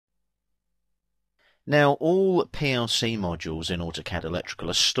Now, all PLC modules in AutoCAD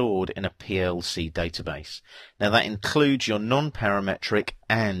Electrical are stored in a PLC database. Now, that includes your non-parametric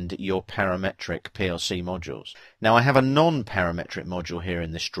and your parametric PLC modules. Now, I have a non-parametric module here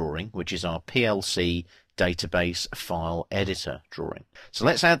in this drawing, which is our PLC database file editor drawing. So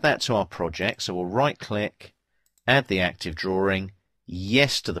let's add that to our project. So we'll right-click, add the active drawing,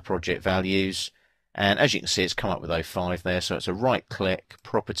 yes to the project values, and as you can see, it's come up with 05 there, so it's a right-click,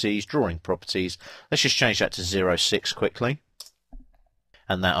 properties, drawing properties. Let's just change that to 06 quickly,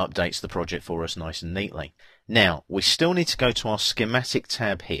 and that updates the project for us nice and neatly. Now, we still need to go to our schematic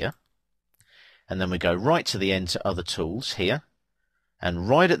tab here, and then we go right to the end to other tools here, and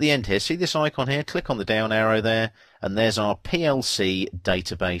right at the end here, see this icon here? Click on the down arrow there, and there's our PLC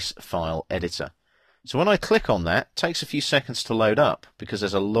database file editor. So when I click on that, it takes a few seconds to load up because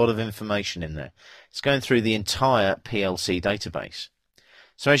there's a lot of information in there. It's going through the entire PLC database.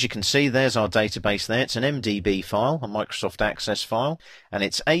 So as you can see, there's our database there. It's an MDB file, a Microsoft Access file, and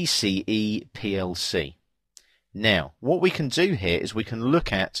it's ACE PLC. Now, what we can do here is we can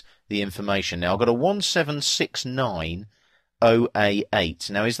look at the information. Now, I've got a 1769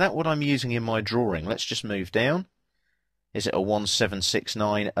 OA8. Now, is that what I'm using in my drawing? Let's just move down. Is it a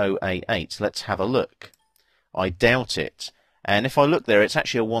 1769 OA8? Let's have a look. I doubt it. And if I look there, it's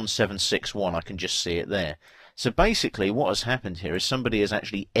actually a 1761. I can just see it there. So basically what has happened here is somebody has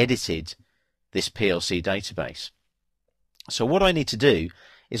actually edited this PLC database. So what I need to do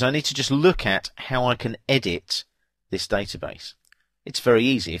is I need to just look at how I can edit this database. It's very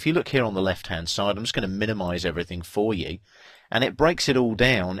easy. If you look here on the left-hand side, I'm just going to minimize everything for you, and it breaks it all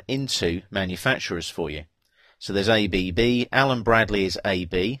down into manufacturers for you. So there's ABB, Allen Bradley is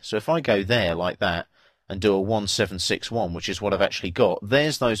AB, so if I go there like that and do a 1761, which is what I've actually got,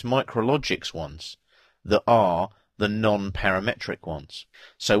 there's those Micrologics ones that are the non-parametric ones.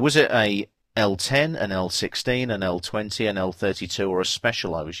 So was it a L10, an L16, an L20, an L32, or a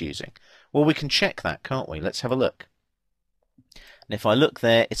special I was using? Well, we can check that, can't we? Let's have a look. And if I look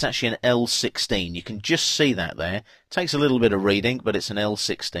there, it's actually an L16. You can just see that there. It takes a little bit of reading, but it's an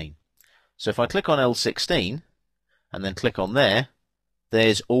L16. So if I click on L16, and then click on there,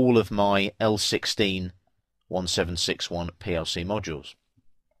 there's all of my L16 1761 PLC modules.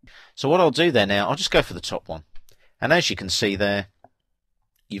 So what I'll do there now, I'll just go for the top one. And as you can see there,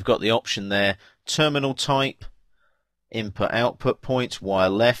 you've got the option there, terminal type, input-output points, wire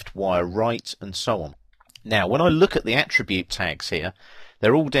left, wire right, and so on. Now, when I look at the attribute tags here,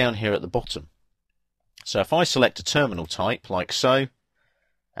 they're all down here at the bottom. So if I select a terminal type, like so,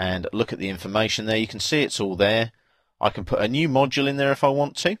 and look at the information there, you can see it's all there. I can put a new module in there if I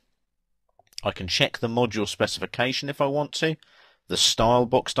want to. I can check the module specification if I want to, the style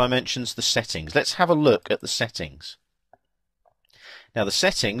box dimensions, the settings. Let's have a look at the settings. Now the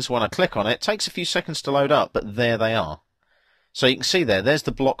settings, when I click on it, it takes a few seconds to load up, but there they are. So you can see there's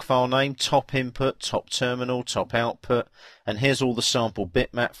the block file name, top input, top terminal, top output, and here's all the sample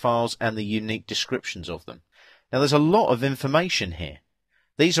bitmap files and the unique descriptions of them. Now there's a lot of information here.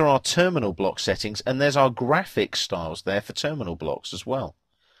 These are our terminal block settings, and there's our graphic styles there for terminal blocks as well.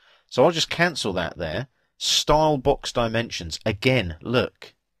 So I'll just cancel that there. Style box dimensions. Again,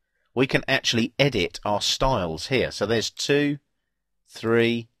 look. We can actually edit our styles here. So there's 2,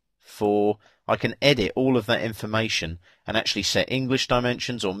 3, 4. I can edit all of that information and actually set English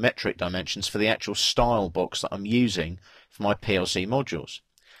dimensions or metric dimensions for the actual style box that I'm using for my PLC modules.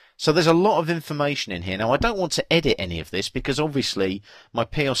 So there's a lot of information in here. Now I don't want to edit any of this because obviously my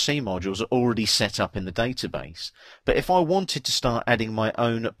PLC modules are already set up in the database. But if I wanted to start adding my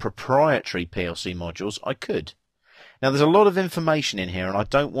own proprietary PLC modules, I could. Now there's a lot of information in here and I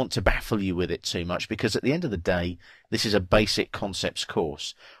don't want to baffle you with it too much because at the end of the day, this is a basic concepts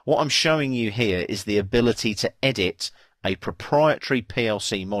course. What I'm showing you here is the ability to edit a proprietary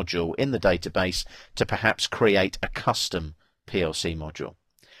PLC module in the database to perhaps create a custom PLC module.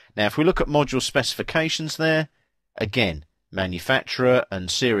 Now if we look at module specifications there, again, manufacturer and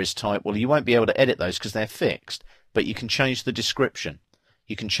series type, well you won't be able to edit those because they're fixed, but you can change the description,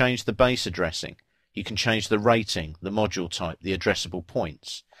 you can change the base addressing, you can change the rating, the module type, the addressable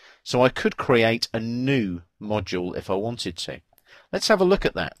points. So I could create a new module if I wanted to. Let's have a look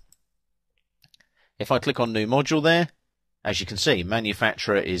at that. If I click on new module there, as you can see,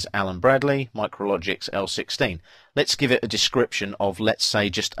 manufacturer is Allen Bradley, Micrologics L16. Let's give it a description of, let's say,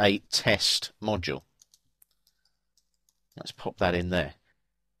 just a test module. Let's pop that in there.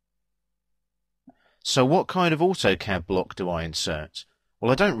 So what kind of AutoCAD block do I insert?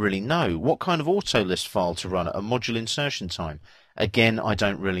 Well, I don't really know. What kind of AutoList file to run at a module insertion time? Again, I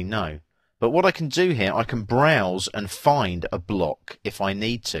don't really know. But what I can do here, I can browse and find a block if I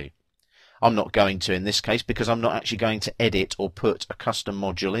need to. I'm not going to in this case because I'm not actually going to edit or put a custom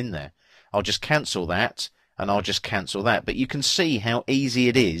module in there. I'll just cancel that and I'll just cancel that. But you can see how easy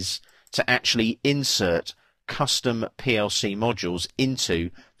it is to actually insert custom PLC modules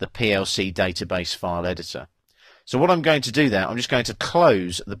into the PLC database file editor. So what I'm going to do there, I'm just going to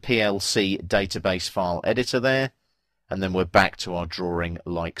close the PLC database file editor there, and then we're back to our drawing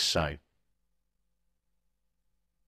like so.